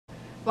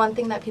one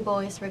thing that people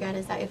always forget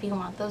is that if you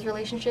want those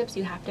relationships,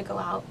 you have to go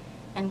out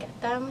and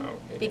get them.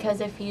 Okay. Because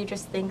if you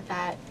just think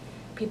that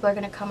people are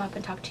going to come up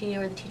and talk to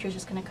you, or the teacher's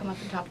just going to come up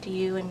and talk to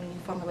you, and you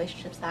form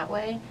relationships that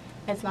way,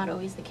 it's not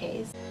always the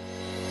case.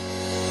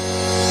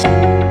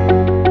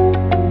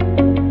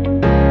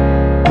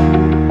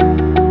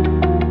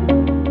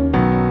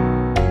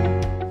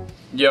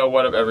 Yo,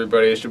 what up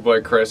everybody? It's your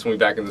boy Chris, and we're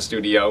back in the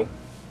studio.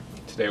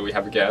 Today we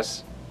have a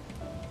guest,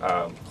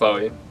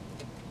 Chloe.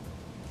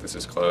 This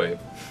is Chloe.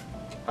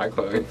 Hi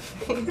Chloe.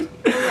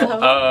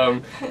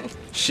 Hello.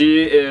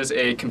 She is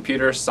a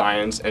computer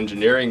science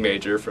engineering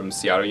major from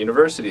Seattle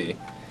University.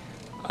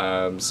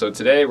 So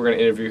today we're going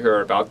to interview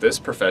her about this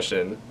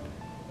profession,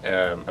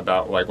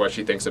 about like what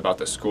she thinks about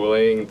the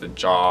schooling, the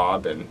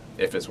job, and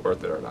if it's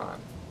worth it or not.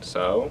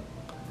 So,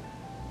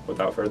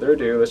 without further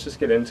ado, let's just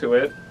get into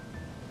it.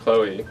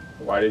 Chloe,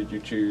 why did you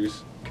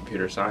choose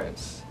computer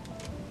science?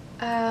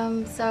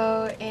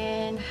 So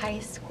in high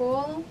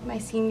school, my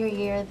senior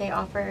year, they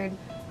offered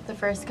the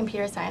first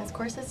computer science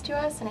courses to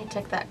us, and I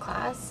took that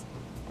class.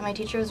 And my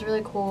teacher was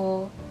really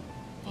cool,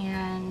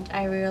 and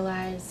I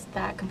realized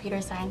that computer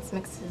science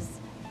mixes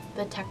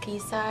the techie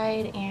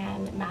side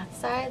and math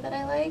side that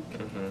I like.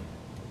 Mm-hmm.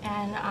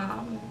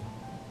 And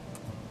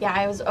yeah,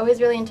 I was always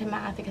really into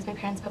math because my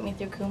parents put me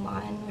through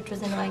Kumon, which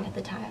was annoying at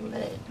the time,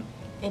 but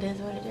it is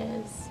what it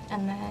is.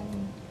 And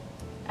then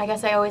I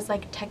guess I always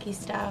like techie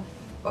stuff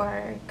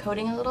or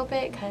coding a little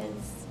bit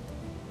because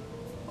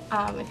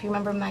if you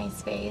remember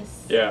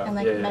MySpace and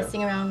like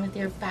messing around with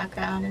your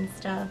background and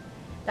stuff,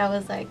 that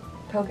was like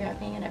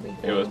programming and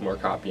everything. It was more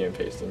copy and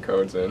pasting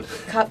codes in.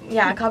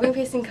 Yeah, copy and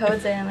pasting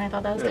codes in. I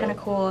thought that was kind of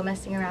cool,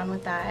 messing around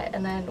with that.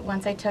 And then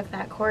once I took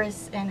that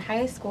course in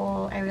high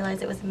school, I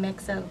realized it was a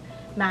mix of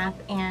math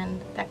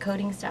and that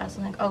coding stuff.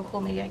 So I'm like, oh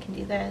cool, maybe I can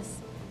do this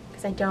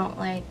because I don't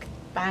like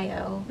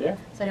bio. Yeah.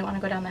 So I didn't want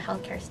to go down the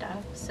healthcare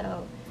stuff.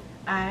 So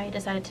I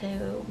decided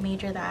to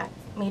major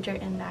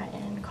in that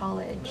in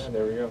college. Yeah,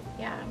 there we go.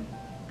 Yeah.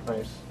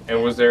 Nice.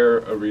 And was there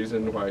a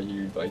reason why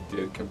you like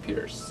did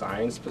computer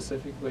science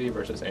specifically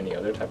versus any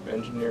other type of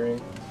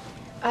engineering?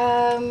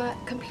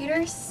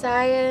 Computer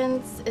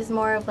science is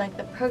more of like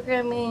the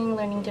programming,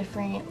 learning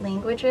different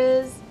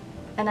languages,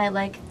 and I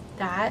like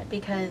that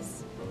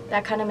because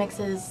that kind of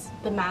mixes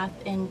the math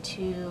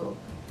into,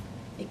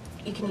 like,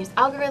 you can use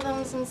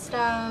algorithms and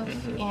stuff,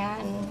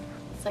 and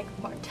it's like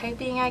more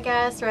typing, I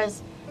guess,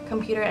 whereas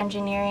computer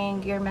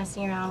engineering, you're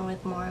messing around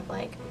with more of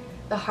like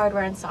the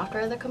hardware and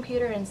software of the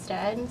computer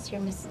instead, so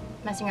you're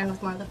messing around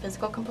with more of the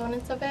physical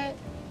components of it.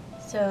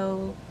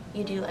 So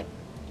you do like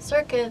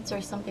circuits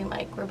or something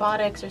like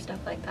robotics or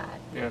stuff like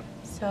that. Yeah.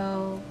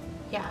 So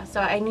yeah,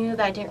 so I knew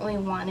that I didn't really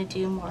want to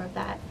do more of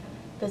that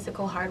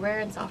physical hardware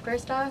and software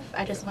stuff.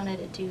 I just wanted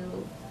to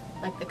do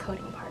like the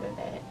coding part of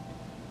it.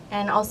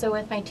 And also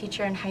with my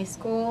teacher in high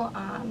school,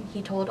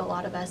 he told a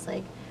lot of us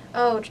like,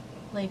 oh,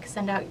 like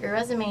send out your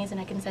resumes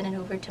and I can send it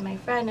over to my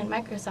friend in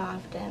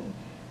Microsoft. And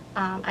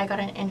I got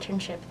an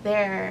internship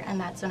there, and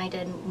that's when I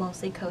did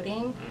mostly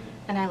coding,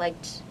 and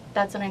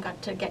that's when I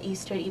got to get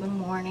used to it even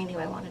more, and I knew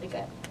I wanted to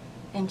get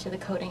into the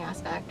coding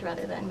aspect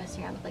rather than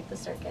messing around with like the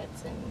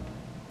circuits and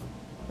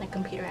like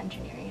computer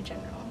engineering in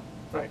general.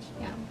 Nice.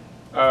 Yeah.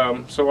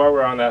 So while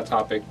we're on that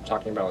topic,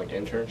 talking about like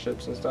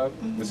internships and stuff,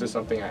 this is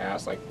something I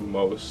ask like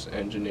most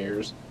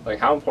engineers. Like,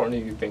 how important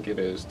do you think it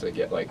is to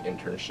get like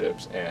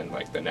internships and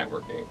like the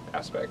networking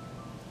aspect?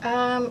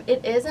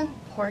 It is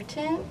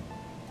important.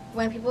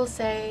 When people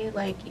say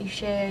like you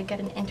should get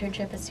an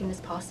internship as soon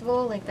as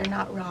possible, like they're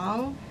not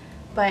wrong.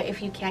 But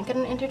if you can't get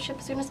an internship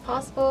as soon as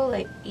possible,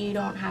 like you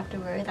don't have to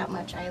worry that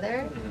much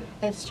either.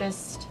 It's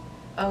just,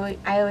 I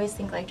always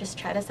think like just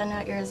try to send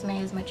out your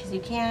resume as much as you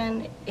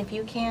can. If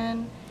you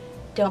can,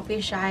 don't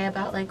be shy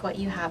about like what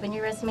you have in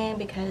your resume,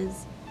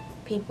 because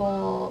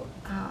people,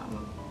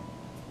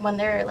 when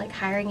they're like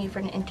hiring you for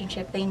an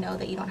internship, they know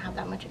that you don't have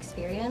that much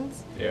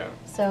experience. Yeah.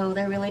 So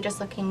they're really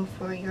just looking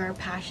for your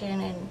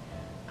passion and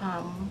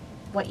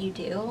what you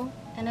do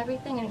and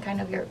everything, and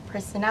kind of your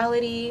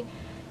personality,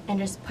 and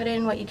just put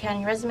in what you can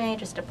in your resume,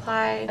 just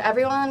apply.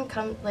 Everyone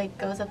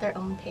goes at their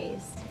own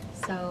pace.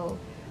 So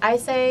I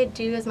say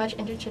do as much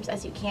internships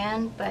as you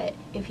can, but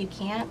if you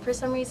can't for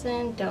some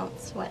reason,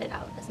 don't sweat it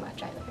out as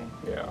much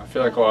either. Yeah, I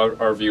feel like a lot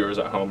of our viewers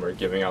at home are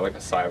giving out like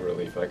a sigh of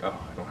relief, like, oh,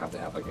 I don't have to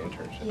have like an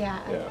internship. Yeah.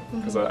 Yeah,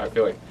 because I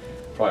feel like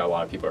probably a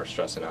lot of people are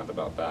stressing out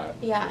about that.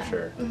 Yeah. For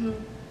sure.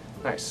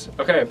 Nice.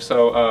 Okay,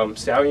 so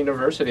Seattle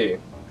University.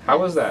 How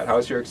was that? How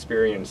was your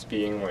experience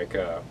being like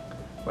a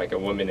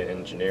woman in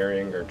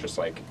engineering, or just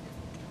like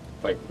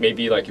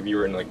maybe like if you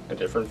were in like a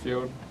different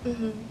field?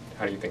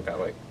 How do you think that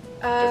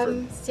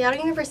different?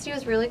 Seattle University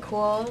was really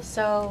cool.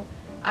 So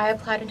I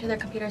applied into their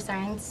computer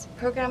science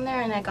program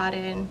there, and I got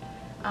in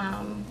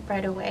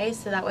right away.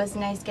 So that was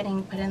nice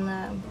getting put in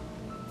the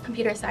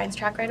computer science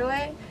track right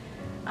away.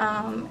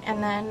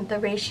 And then the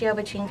ratio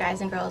between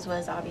guys and girls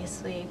was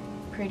obviously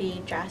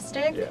pretty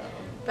drastic. Yeah.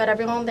 But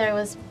everyone there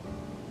was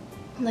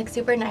like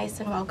super nice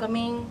and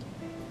welcoming.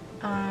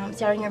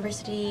 Seattle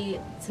University,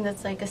 since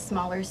it's like a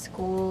smaller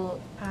school,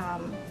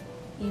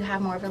 you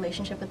have more of a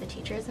relationship with the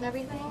teachers and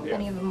everything,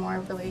 and you have a more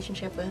of a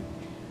relationship with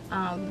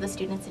the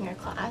students in your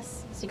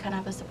class, so you kind of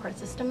have a support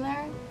system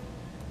there.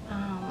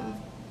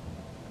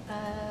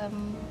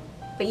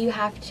 But you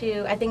have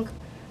to, I think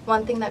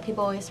one thing that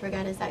people always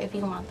forget is that if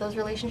you want those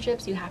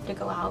relationships, you have to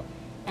go out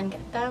and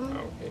get them.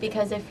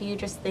 Because if you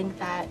just think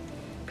that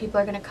people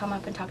are going to come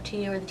up and talk to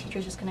you, or the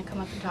teacher's just going to come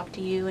up and talk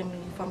to you, and you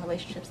form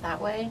relationships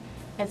that way,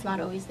 it's not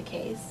always the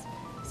case.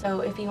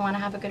 So if you want to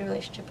have a good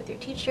relationship with your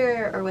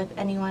teacher or with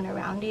anyone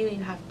around you,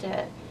 you have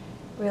to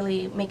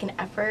really make an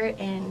effort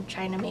in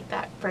trying to make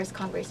that first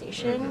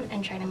conversation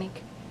and trying to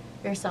make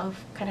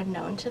yourself kind of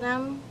known to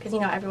them, because, you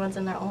know, everyone's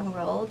in their own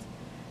world.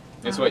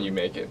 It's what you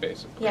make it,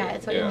 basically. Yeah,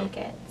 it's what you make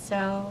it.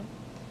 So,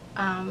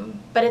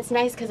 but it's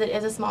nice because it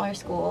is a smaller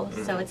school,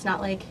 so it's not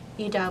like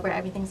UW where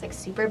everything's like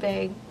super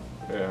big.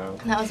 Yeah.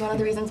 And that was one of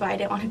the reasons why I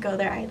didn't want to go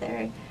there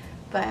either.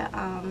 But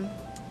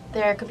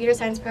their computer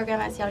science program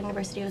at Seattle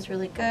University was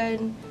really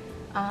good.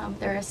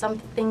 There are some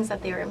things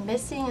that they were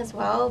missing as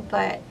well,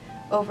 but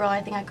overall I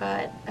think I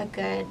got a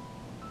good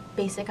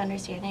basic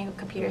understanding of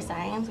computer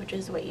science, which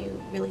is what you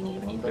really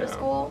need when you go to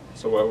school.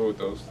 So what would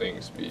those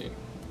things be?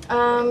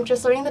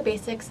 Just learning the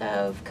basics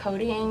of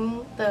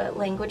coding, the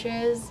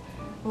languages,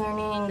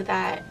 learning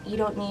that you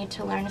don't need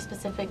to learn a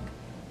specific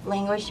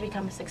language to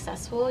become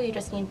successful. You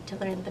just need to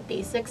learn the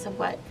basics of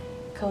what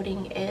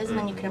coding is, and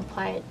then you can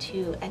apply it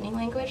to any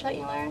language that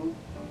you learn.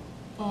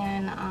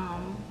 And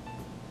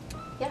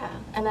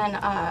and then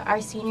our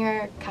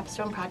senior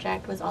capstone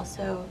project was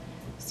also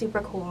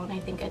super cool, and I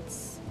think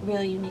it's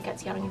really unique at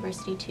Seattle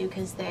University too,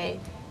 because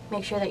they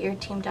make sure that you're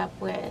teamed up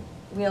with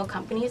real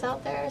companies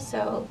out there.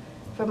 So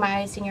for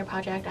my senior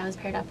project, I was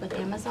paired up with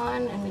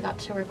Amazon, and we got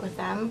to work with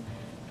them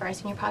for our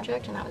senior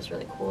project, and that was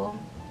really cool.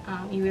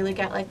 You really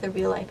get like the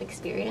real life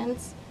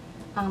experience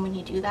when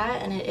you do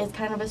that, and it is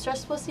kind of a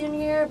stressful senior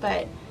year,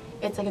 but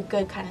it's like a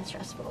good kind of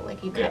stressful.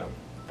 Like you can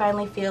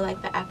finally feel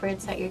like the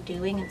efforts that you're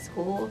doing in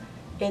school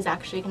is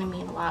actually going to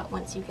mean a lot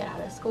once you get out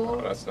of school.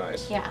 Oh, that's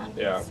nice.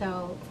 Yeah.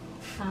 So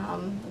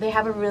they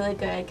have a really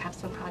good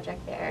capstone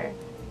project there,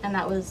 and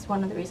that was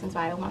one of the reasons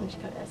why I wanted to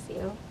go to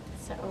SU.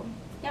 So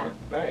yeah.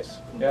 Nice.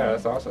 Yeah,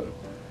 that's awesome.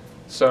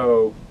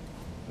 So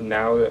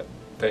now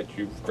that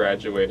you've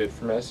graduated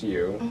from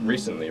SU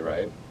recently,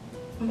 right?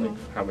 Like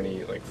how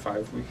many? Like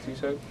 5 weeks, you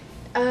said?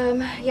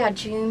 Yeah,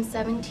 June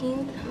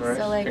 17th. Right.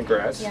 So like,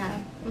 congrats. Yeah.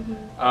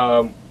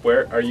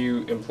 Where are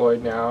you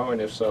employed now,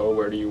 and if so,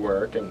 where do you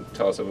work? And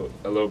tell us a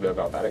little bit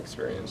about that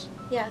experience.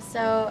 Yeah,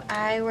 so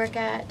I work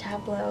at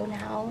Tableau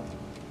now,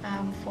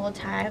 full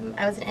time.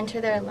 I was an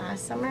intern there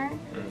last summer,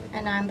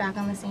 and now I'm back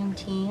on the same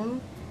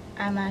team.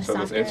 I'm a So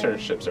software. those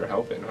internships are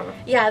helping, huh?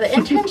 Yeah, the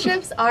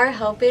internships are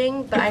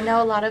helping, but I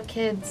know a lot of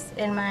kids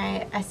in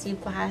my SU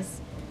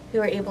class who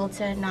are able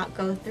to not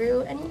go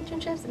through any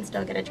internships and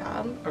still get a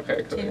job.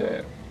 Okay, cool. Too.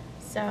 Yeah.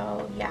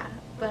 So yeah,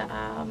 but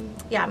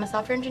yeah, I'm a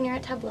software engineer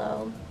at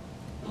Tableau,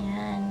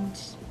 and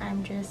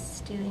I'm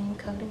just doing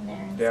coding there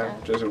and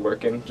stuff. Just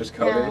working, just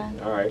coding.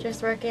 Yeah, all right.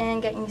 Just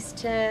working, getting used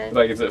to.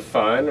 Like, is it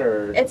fun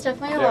or? It's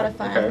definitely a lot of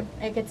fun. Okay.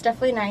 Like, it's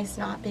definitely nice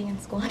not being in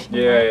school anymore.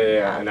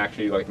 Yeah, and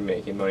actually like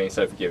making money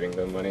instead of giving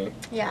them money.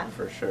 Yeah.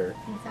 For sure.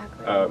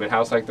 Exactly. And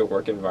how's like the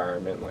work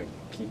environment, like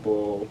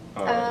people?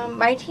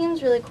 My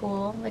team's really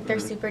cool. Like, they're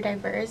super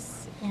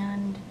diverse,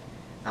 and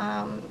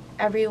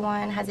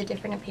everyone has a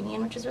different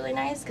opinion, which is really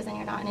nice, because then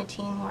you're not in a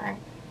team where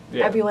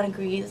everyone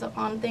agrees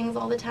on things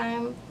all the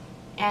time,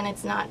 and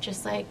it's not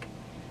just like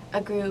a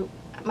group.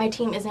 My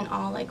team isn't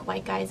all like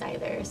white guys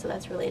either, so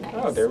that's really nice.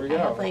 Oh, there we go. I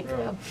have like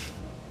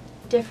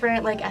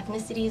different like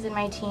ethnicities in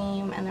my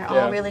team, and they're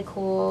all really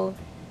cool.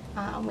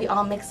 We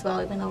all mix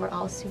well, even though we're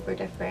all super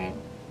different.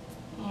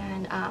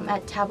 And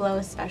at Tableau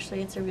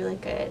especially, it's a really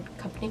good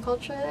company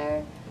culture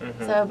there,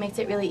 so it makes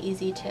it really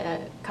easy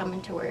to come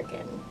into work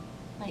and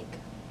like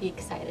be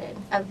excited,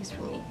 at least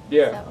for me.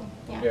 Yeah. So,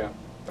 yeah,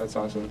 that's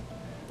awesome.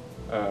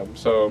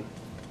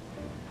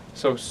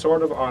 So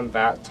sort of on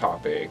that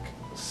topic,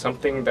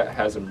 something that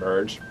has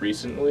emerged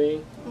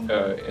recently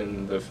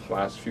in the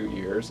last few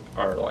years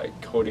are like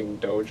coding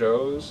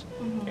dojos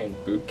and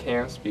boot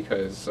camps,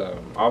 because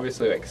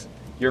obviously like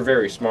you're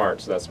very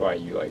smart, so that's why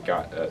you like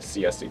got a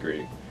CS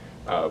degree.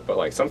 But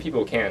like some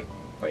people can't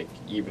like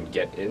even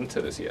get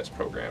into the CS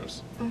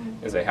programs,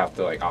 as they have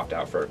to like opt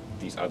out for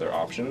these other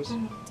options.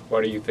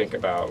 What do you think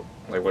about,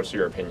 like, what's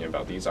your opinion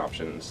about these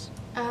options?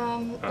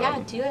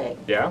 Yeah, do it.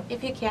 Yeah?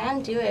 If you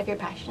can, do it. If you're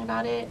passionate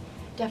about it,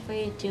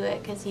 definitely do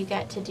it, because you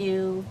get to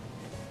do,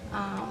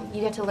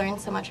 you get to learn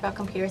so much about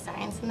computer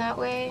science in that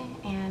way,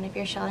 and if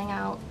you're shelling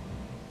out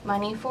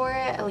money for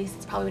it, at least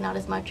it's probably not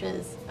as much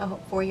as a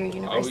four-year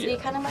university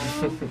kind of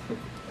money.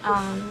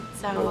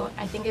 So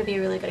I think it'd be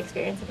a really good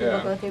experience if people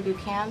go through boot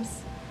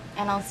camps.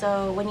 And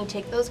also, when you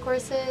take those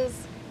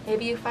courses,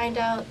 maybe you find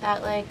out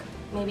that like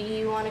maybe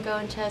you want to go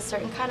into a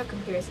certain kind of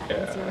computer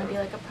science. You want to be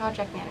like a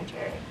project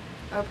manager,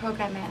 or a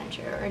program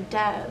manager, or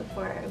dev,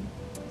 or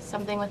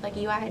something with like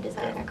UI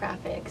design or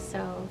graphics.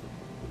 So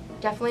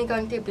definitely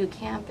going through boot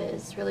camp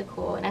is really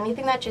cool, and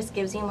anything that just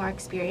gives you more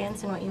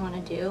experience in what you want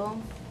to do,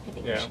 I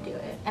think you should do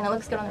it. And it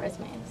looks good on the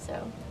resume,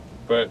 so.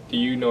 But do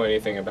you know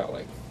anything about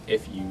like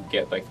if you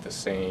get like the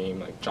same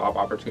like job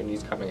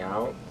opportunities coming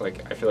out?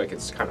 Like I feel like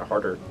it's kind of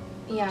harder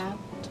Yeah.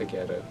 to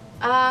get a It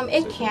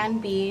position. can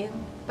be,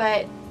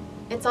 but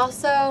it's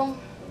also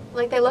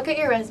like they look at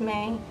your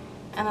resume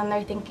and then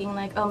they're thinking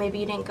like, oh, maybe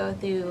you didn't go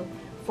through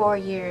 4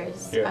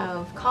 years Yeah.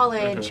 of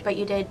college, Mhm. but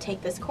you did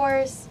take this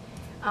course.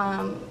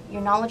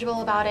 You're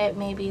knowledgeable about it.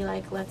 Maybe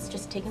like let's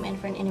just take him in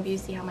for an interview,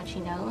 see how much he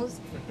knows.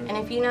 Mhm. And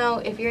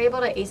if you're able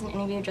to ace an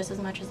interview just as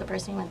much as the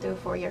person who went through a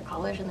 4-year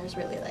college, and there's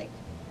really like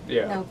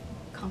Yeah. no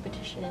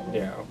competition.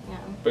 Yeah. Yeah.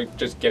 But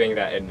just getting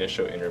that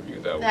initial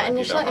interview though. That might be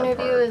initial the hard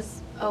interview part.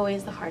 is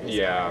always the hardest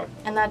Yeah. part.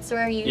 And that's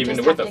where you Even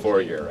just with have a to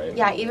 4-year, keep, right?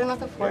 Yeah, even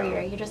with a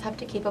 4-year, Yeah. you just have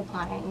to keep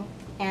applying.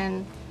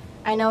 And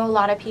I know a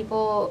lot of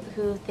people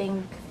who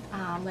think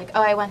like,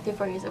 oh, I went through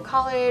 4 years of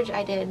college,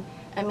 I did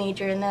a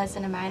major in this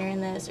and a minor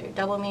in this, or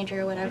double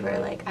major or whatever.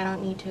 Mhm. Like, I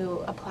don't need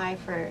to apply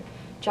for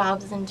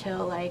jobs until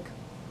like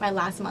my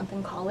last month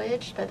in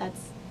college. But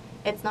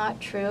it's not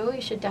true.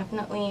 You should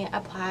definitely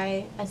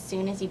apply as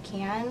soon as you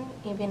can,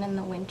 even in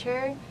the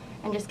winter,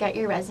 and just get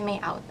your resume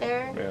out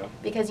there. Yeah.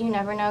 Because you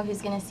never know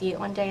who's going to see it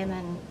one day and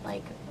then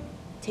like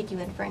take you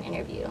in for an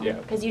interview. Yeah.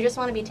 Because you just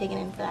want to be taken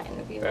in for that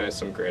interview. That is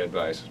some great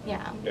advice.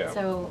 Yeah. Yeah.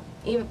 So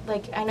even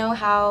like I know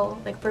how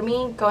like for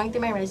me going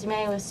through my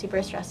resume was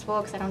super stressful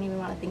because I don't even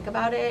want to think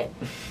about it,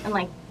 and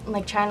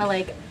like trying to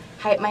like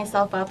hype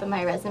myself up in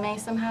my resume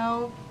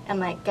somehow and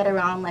like get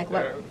around like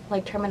what Yeah.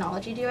 like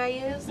terminology do I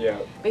use. Yeah.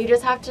 But you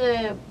just have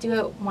to do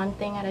it one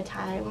thing at a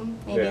time.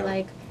 Maybe Yeah.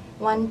 like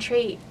one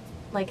trait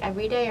like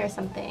every day or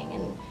something,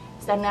 and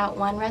send out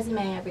one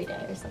resume every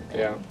day or something.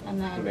 Yeah. And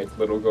then Make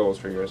little goals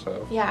for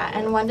yourself. yeah,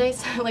 and one day,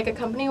 like, a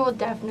company will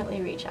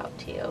definitely reach out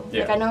to you.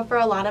 Yeah. Like, I know for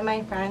a lot of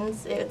my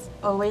friends, it's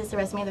always the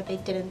resume that they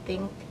didn't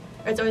think,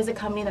 or it's always a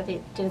company that they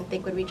didn't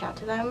think would reach out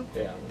to them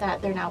Yeah.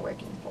 that they're now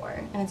working for.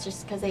 And it's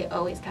just because they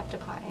always kept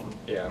applying.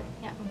 Yeah.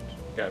 Yeah.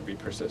 Gotta be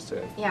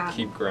persistent. Yeah.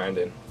 Keep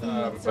grinding.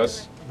 Mhm. So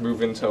Let's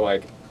move into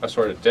like a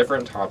sort of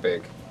different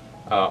topic.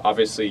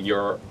 Obviously,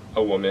 you're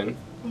a woman,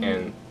 Mhm.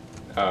 and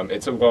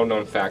it's a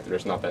well-known fact that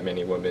there's not that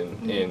many women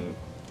Mhm. in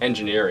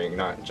engineering,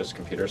 not just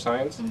computer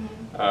science.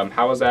 Mhm.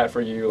 How was that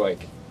for you,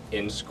 like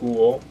in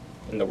school,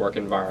 in the work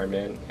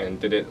environment, and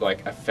did it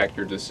like affect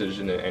your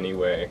decision in any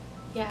way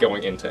Yeah.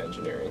 going into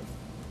engineering?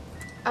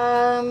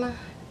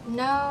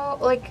 No,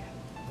 like,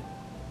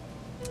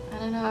 I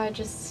don't know,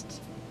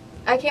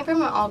 I came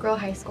from an all-girl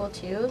high school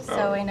too, so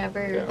Oh, they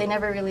yeah.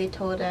 never really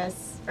told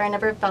us, or I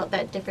never felt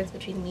that difference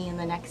between me and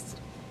the next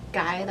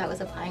guy that was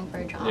applying for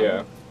a job.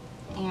 Yeah.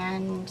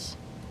 And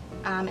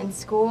in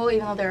school,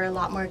 even though there were a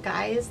lot more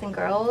guys than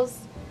girls,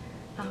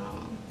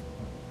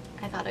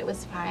 I thought it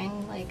was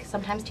fine. Like,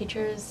 sometimes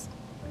teachers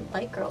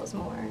like girls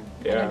more.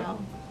 I Yeah. don't know.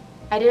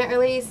 I didn't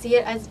really see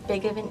it as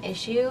big of an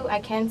issue. I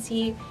can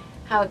see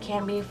how it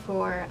can be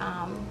for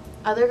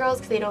other girls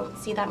because they don't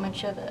see that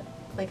much of a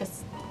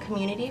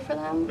community for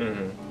them.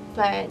 Mm-hmm.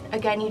 But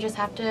again, you just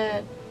have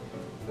to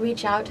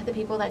reach out to the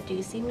people that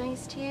do seem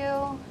nice to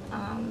you.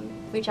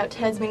 Reach out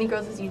to as many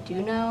girls as you do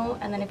know,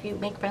 and then if you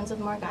make friends with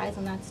more guys,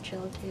 then that's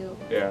chill too.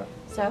 Yeah.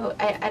 So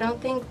I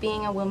don't think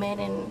being a woman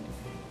in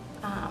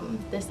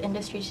this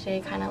industry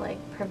today kind of like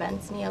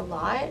prevents me a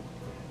lot,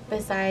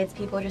 besides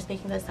people just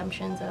making the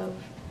assumptions of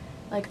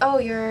like, oh,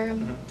 you're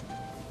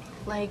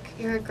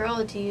a girl,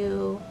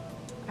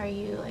 are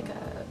you like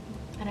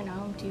I don't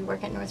know, do you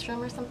work at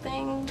Nordstrom or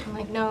something? I'm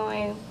like, no,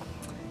 I'm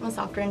a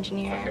software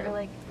engineer. Okay. Or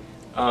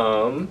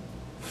like,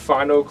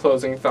 Final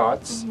closing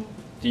thoughts. Mhm.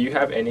 Do you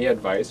have any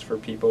advice for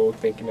people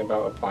thinking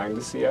about applying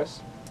to CS?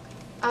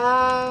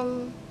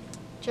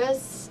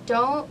 just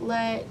don't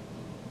let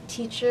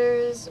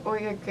teachers or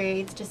your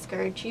grades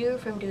discourage you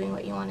from doing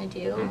what you want to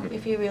do. Mhm.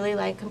 If you really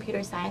like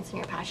computer science and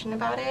you're passionate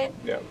about it,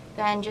 Yeah.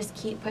 then just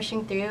keep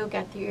pushing through,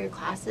 get through your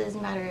classes,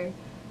 no matter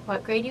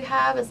what grade you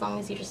have, as long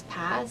as you just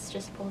pass,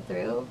 just pull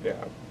through. Yeah.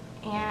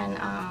 And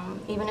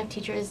even if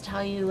teachers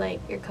tell you like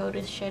your code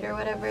is shit or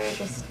whatever,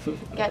 just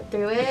get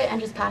through it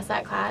and just pass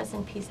that class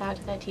and peace out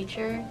to that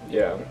teacher.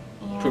 Yeah.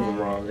 And Prove them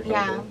wrong or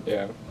something. Yeah.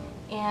 Yeah.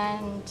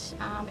 And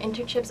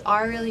internships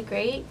are really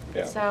great,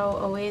 Yeah. so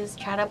always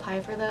try to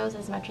apply for those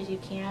as much as you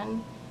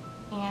can.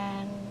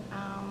 And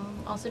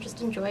also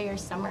just enjoy your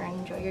summer and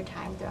enjoy your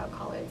time throughout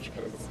college,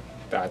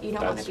 because you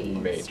don't want That's to be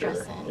major.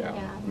 stressing. Yeah.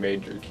 Yeah.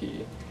 Major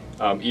key.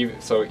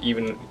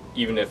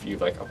 Even if you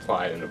like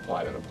applied and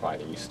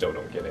you still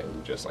don't get it,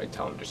 you just like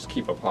tell them just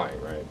keep applying,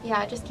 right?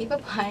 Yeah, just keep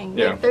applying.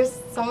 Yeah. Like,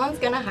 someone's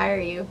gonna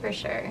hire you for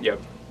sure. Yep.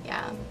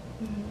 Yeah.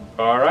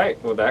 All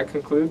right. Well, that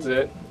concludes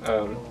it.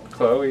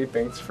 Chloe,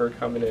 thanks for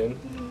coming in,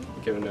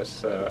 Mhm. giving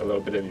us a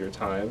little bit of your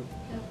time.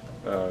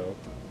 Yep.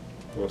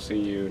 We'll see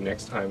you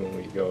next time when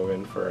we go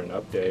in for an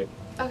update.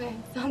 Okay,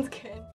 sounds good.